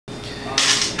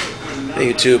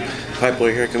Hey YouTube, Pipe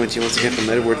Boy here, coming to you once again from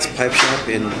Edward's Pipe Shop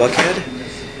in Buckhead.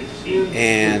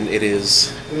 And it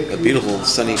is a beautiful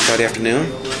sunny Friday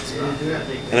afternoon.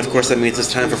 And of course that means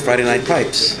it's time for Friday Night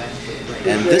Pipes.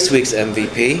 And this week's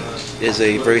MVP is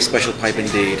a very special pipe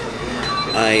indeed.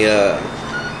 I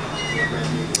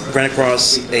ran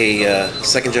across a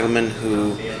second gentleman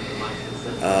who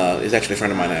is actually a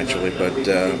friend of mine actually, but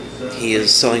he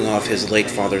is selling off his late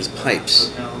father's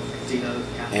pipes.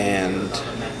 And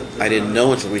I didn't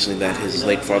know until recently that his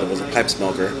late father was a pipe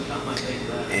smoker,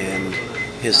 and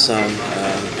his son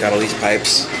got all these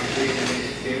pipes,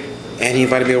 and he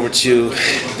invited me over to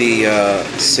the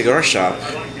cigar shop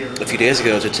a few days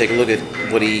ago to take a look at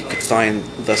what he could find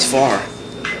thus far.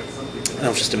 And I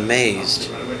was just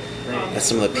amazed at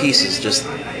some of the pieces, just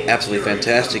absolutely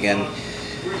fantastic. And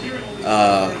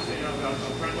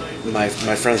my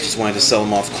friends just wanted to sell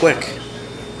them off quick,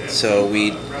 so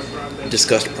we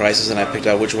discussed prices and I picked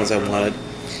out which ones I wanted,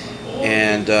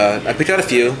 and I picked out a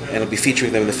few, and I'll be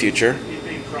featuring them in the future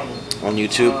on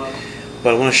YouTube.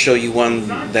 But I want to show you one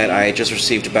that I just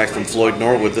received back from Floyd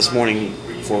Norwood this morning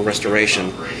for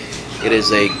restoration. It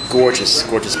is a gorgeous,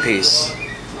 gorgeous piece,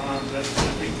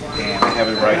 and I have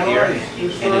it right here,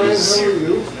 and it is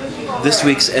this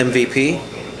week's MVP,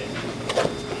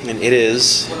 and it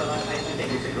is,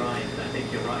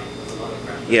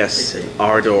 yes,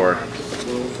 Ardor.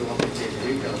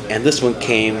 And this one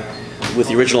came with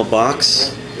the original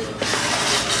box.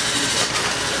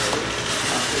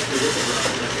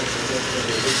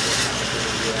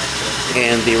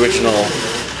 And the original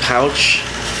pouch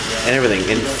and everything.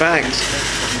 In fact,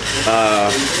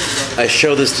 I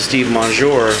showed this to Steve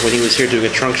Monjour when he was here doing a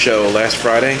trunk show last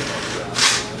Friday.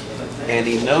 And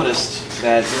he noticed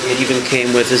that it even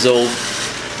came with his old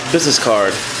business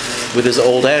card with his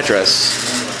old address.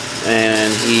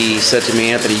 And he said to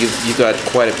me, "Anthony, you've got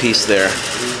quite a piece there."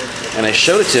 And I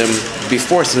showed it to him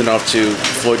before sending it off to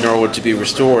Floyd Norwood to be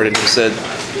restored, and he said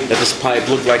that this pipe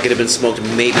looked like it had been smoked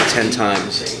maybe 10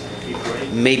 times.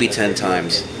 Maybe 10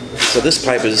 times. So this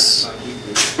pipe is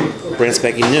brand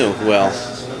spanking new. Well,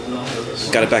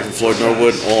 got it back from Floyd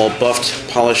Norwood, all buffed,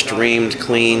 polished, reamed,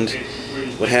 cleaned,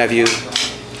 what have you.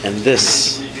 And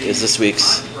this is this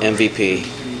week's MVP.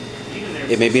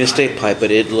 It may be an estate pipe, but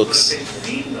it looks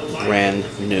brand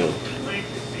new.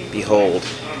 Behold.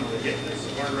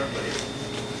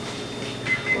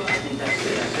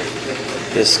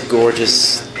 This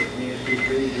gorgeous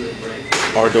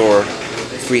Ardor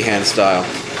freehand style.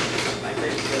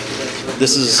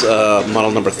 This is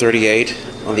model number 38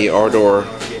 on the Ardor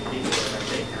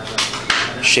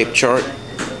shape chart,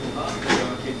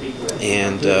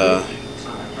 and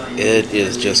it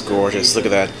is just gorgeous. Look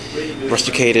at that.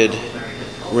 Rusticated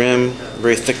rim,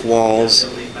 very thick walls,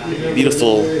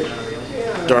 beautiful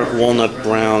dark walnut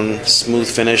brown smooth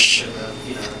finish.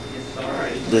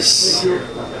 This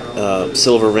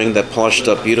silver ring that polished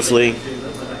up beautifully,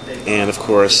 and of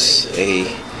course I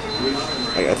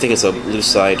think it's a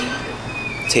loose-side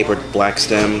tapered black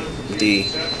stem with the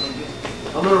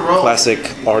classic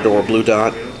Ardor blue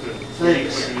dot.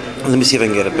 Let me see if I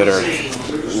can get a better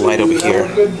light over here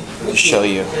to show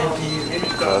you,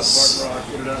 because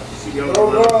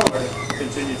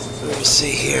let's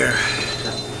see here.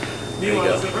 There you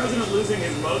go.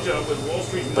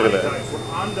 Look at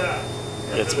that.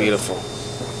 It's beautiful.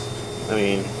 I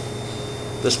mean,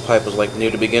 this pipe was like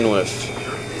new to begin with.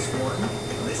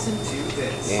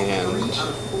 And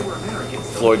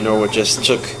Floyd Norwood just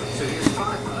took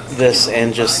this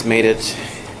and just made it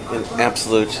an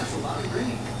absolute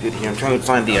beauty. Here, I'm trying to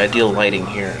find the ideal lighting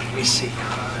here. Let me see.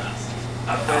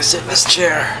 I'll sit in this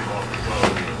chair.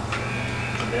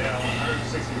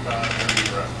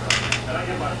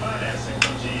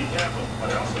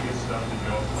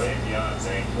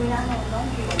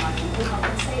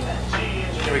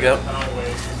 Here we go.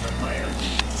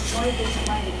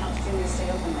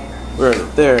 Where is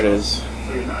it? There it is.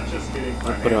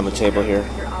 I'll put it on the table here.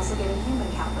 You're also getting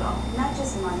human capital, not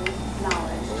just money,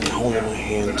 knowledge. Hold it in my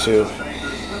hand too.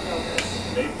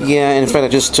 Yeah, and in fact I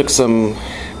just took some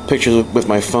pictures with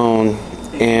my phone,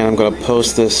 and I'm going to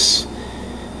post this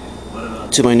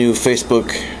to my new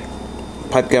Facebook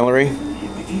pipe gallery.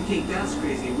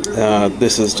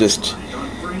 This is just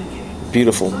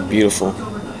beautiful, beautiful.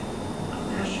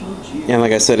 And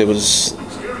like I said, it was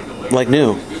like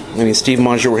new. I mean, Steve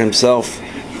Monjour himself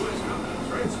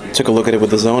took a look at it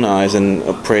with his own eyes and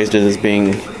appraised it as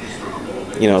being,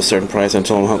 you know, a certain price. I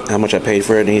told him how much I paid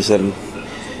for it, and he said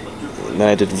that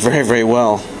I did very, very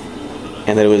well,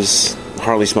 and that it was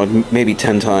hardly smoked maybe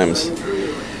 10 times.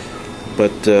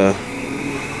 But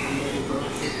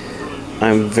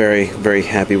I'm very, very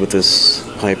happy with this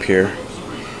pipe here.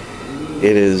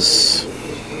 It is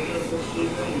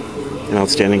an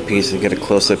outstanding piece. You get a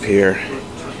close-up here.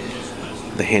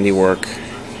 The handiwork,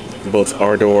 both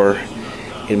Ardor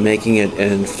in making it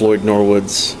and Floyd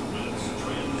Norwood's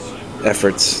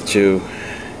efforts to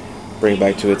bring it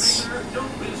back to its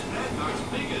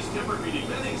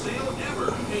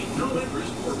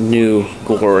new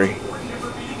glory.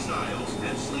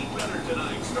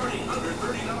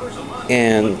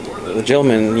 And the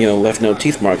gentleman, left no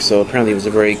teeth marks, so apparently he was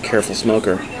a very careful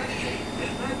smoker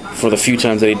for the few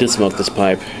times that he did smoke this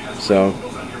pipe. So,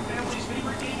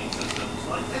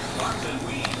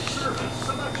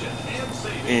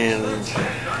 and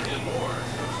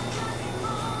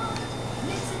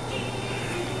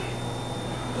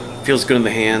feels good in the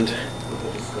hand.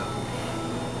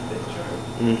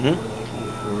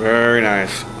 Very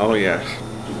nice. Oh yes.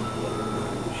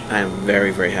 I am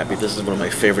very, very happy. This is one of my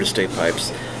favorite estate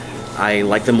pipes. I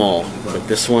like them all, but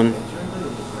this one,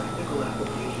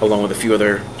 along with a few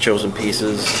other chosen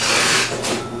pieces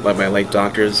by my late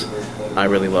doctors, I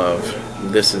really love.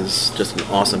 This is just an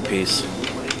awesome piece.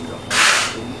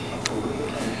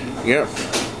 Yep.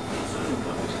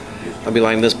 I'll be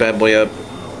lining this bad boy up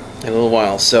in a little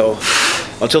while. So,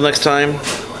 until next time,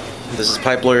 this is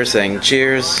Pipe Lawyer saying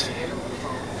cheers.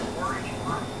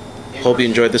 Hope you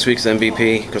enjoyed this week's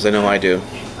MVP, because I know I do.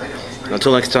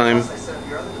 Until next time,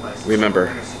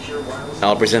 remember,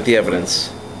 I'll present the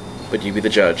evidence, but you be the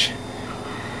judge.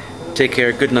 Take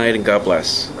care, good night, and God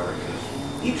bless.